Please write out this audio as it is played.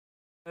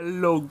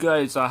Hello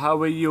guys,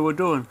 how are you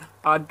doing?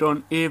 I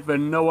don't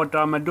even know what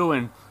I'm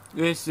doing.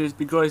 This is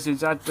because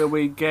it's at the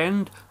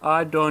weekend.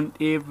 I don't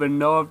even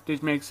know if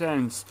this makes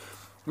sense.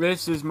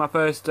 This is my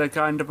first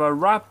kind of a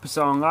rap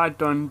song. I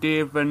don't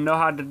even know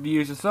how to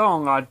use a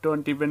song. I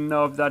don't even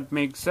know if that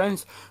makes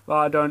sense.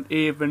 I don't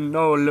even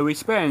know Louis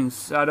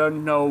Spence. I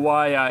don't know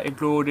why I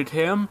included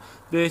him.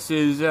 This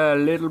is a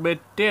little bit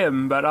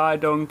dim, but I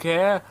don't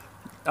care.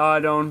 I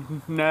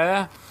don't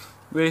know.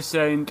 This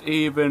ain't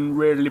even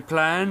really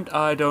planned.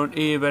 I don't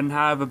even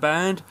have a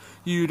band.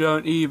 You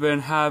don't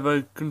even have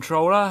a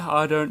controller.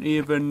 I don't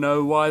even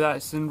know why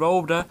that's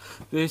involved.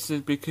 This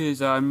is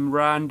because I'm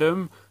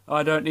random.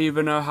 I don't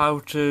even know how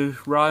to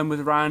rhyme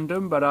with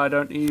random, but I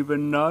don't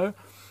even know.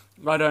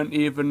 I don't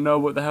even know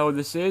what the hell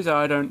this is.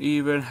 I don't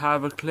even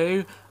have a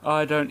clue.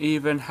 I don't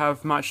even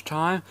have much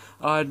time.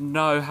 I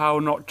know how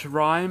not to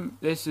rhyme.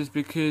 This is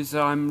because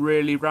I'm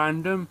really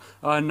random.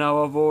 I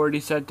know I've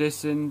already said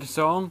this in the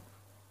song.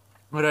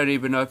 I don't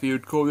even know if you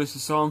would call this a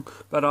song,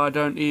 but I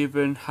don't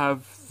even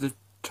have the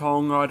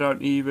tongue. I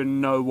don't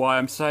even know why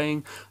I'm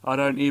saying. I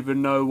don't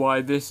even know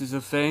why this is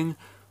a thing.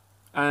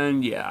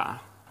 And yeah.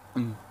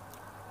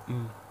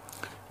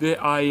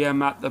 I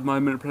am at the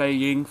moment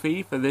playing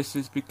FIFA. This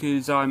is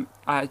because I'm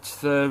at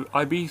the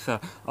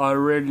Ibiza. I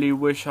really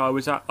wish I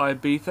was at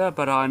Ibiza,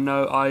 but I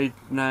know I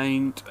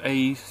named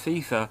a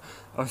FIFA.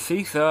 A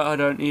FIFA, I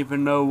don't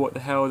even know what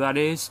the hell that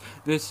is.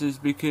 This is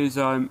because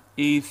I'm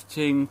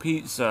eating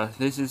pizza.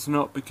 This is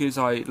not because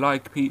I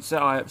like pizza.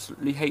 I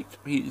absolutely hate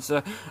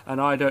pizza,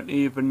 and I don't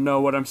even know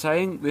what I'm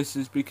saying. This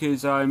is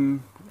because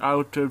I'm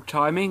out of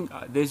timing.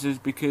 This is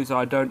because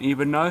I don't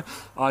even know.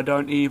 I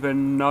don't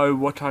even know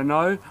what I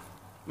know.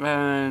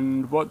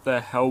 And what the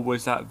hell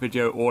was that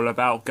video all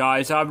about,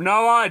 guys? I have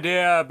no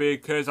idea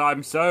because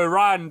I'm so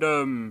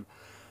random.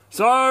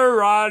 So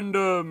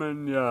random,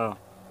 and yeah.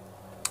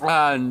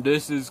 And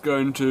this is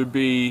going to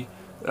be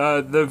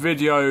the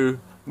video,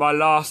 my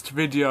last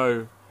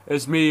video,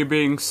 is me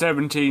being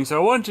 17. So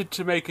I wanted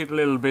to make it a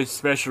little bit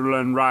special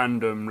and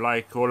random,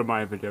 like all of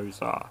my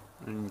videos are.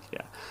 And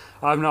yeah,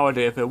 I have no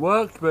idea if it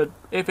worked, but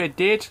if it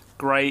did,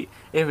 great.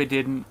 If it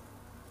didn't,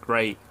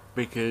 great,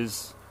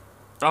 because,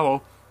 oh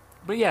well.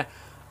 But yeah,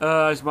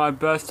 it's my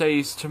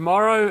birthday's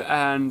tomorrow,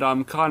 and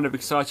I'm kind of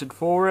excited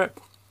for it.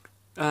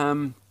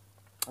 And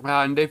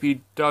if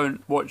you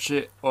don't watch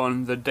it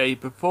on the day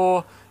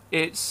before,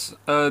 it's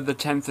the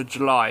 10th of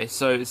July.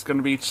 So it's going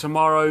to be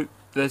tomorrow,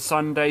 the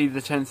Sunday,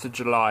 the 10th of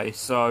July.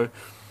 So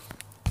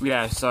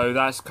yeah, so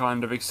that's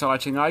kind of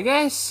exciting, I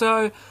guess.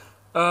 So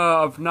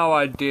I've no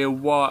idea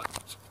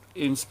what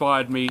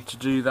inspired me to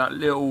do that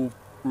little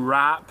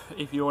rap,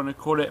 if you want to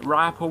call it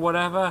rap or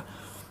whatever.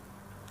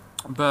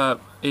 But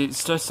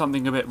it's just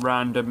something a bit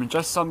random and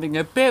just something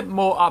a bit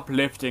more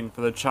uplifting for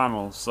the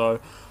channel.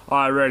 So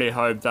I really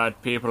hope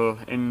that people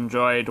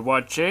enjoyed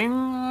watching.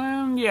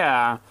 And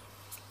yeah.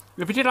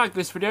 If you did like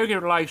this video, give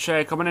it a like,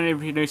 share, comment, and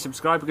if you're new,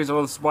 subscribe, because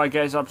all this is why it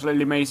gets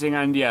absolutely amazing.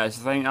 And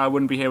yes, I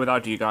wouldn't be here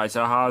without you guys.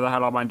 So how the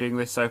hell am I doing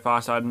this so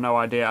fast? I have no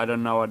idea. I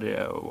don't know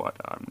idea what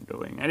I'm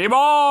doing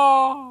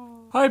anymore.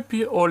 Hope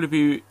all of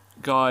you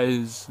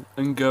guys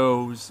and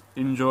girls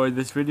enjoyed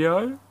this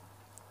video.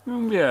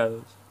 And yes.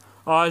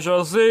 I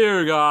shall see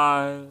you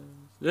guys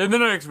in the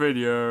next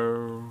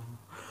video.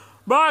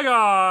 Bye,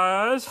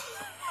 guys!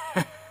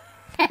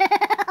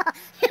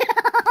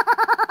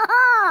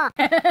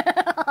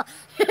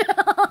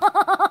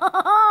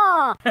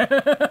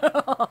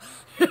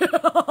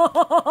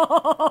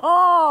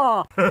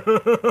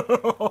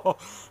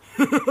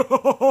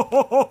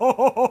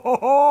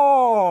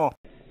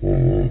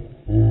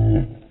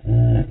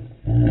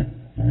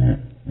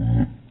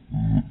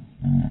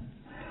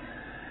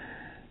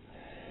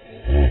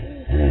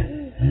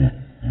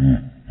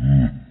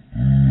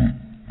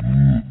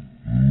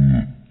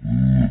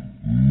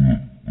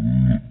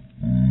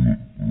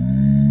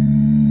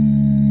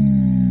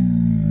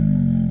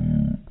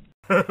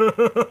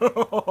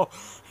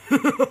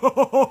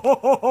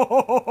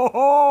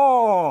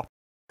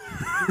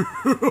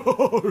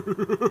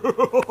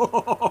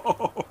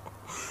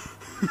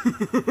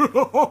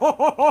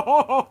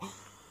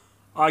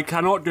 I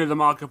cannot do the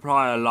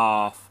Markiplier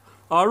laugh.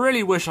 I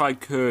really wish I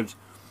could.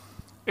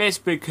 It's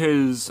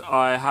because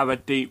I have a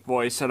deep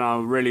voice and I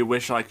really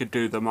wish I could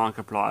do the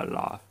Markiplier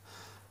laugh.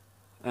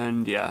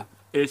 And yeah,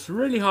 it's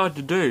really hard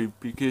to do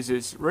because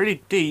it's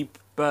really deep,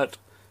 but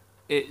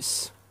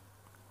it's,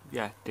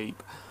 yeah,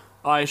 deep.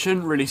 I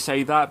shouldn't really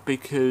say that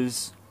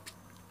because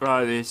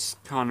this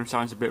kind of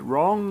sounds a bit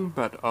wrong,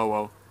 but oh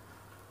well.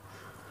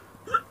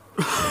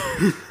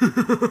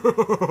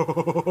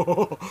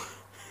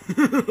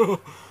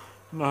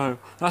 No,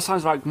 that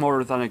sounds like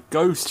more than a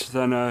ghost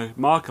than a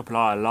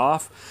Markiplier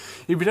laugh.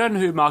 If you don't know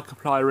who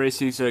Markiplier is,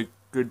 he's a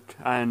good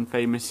and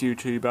famous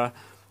YouTuber.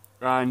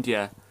 And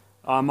yeah,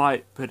 I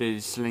might put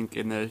his link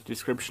in the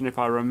description if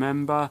I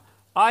remember.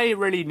 I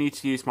really need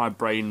to use my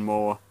brain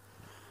more.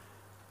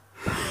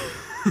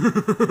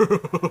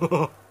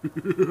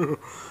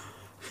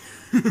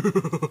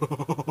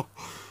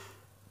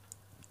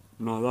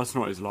 No, that's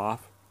not his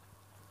laugh.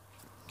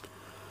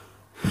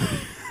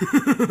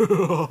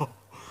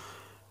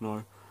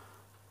 No.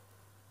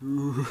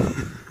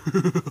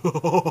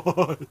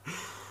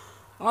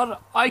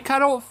 I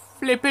cannot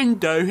flippin'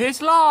 do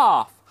his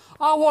laugh.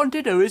 I want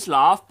to do his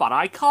laugh, but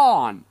I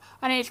can't.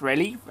 And it's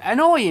really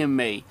annoying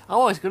me. I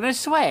was going to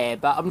swear,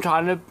 but I'm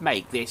trying to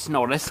make this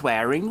not a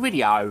swearing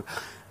video.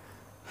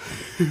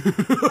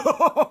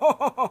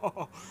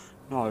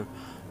 No.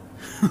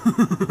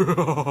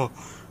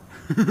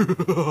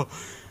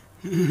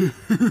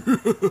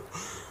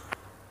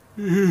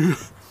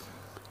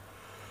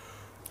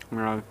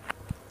 No.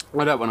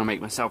 I don't want to make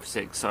myself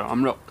sick, so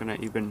I'm not going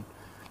to even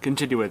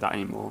continue with that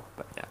anymore.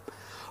 But yeah.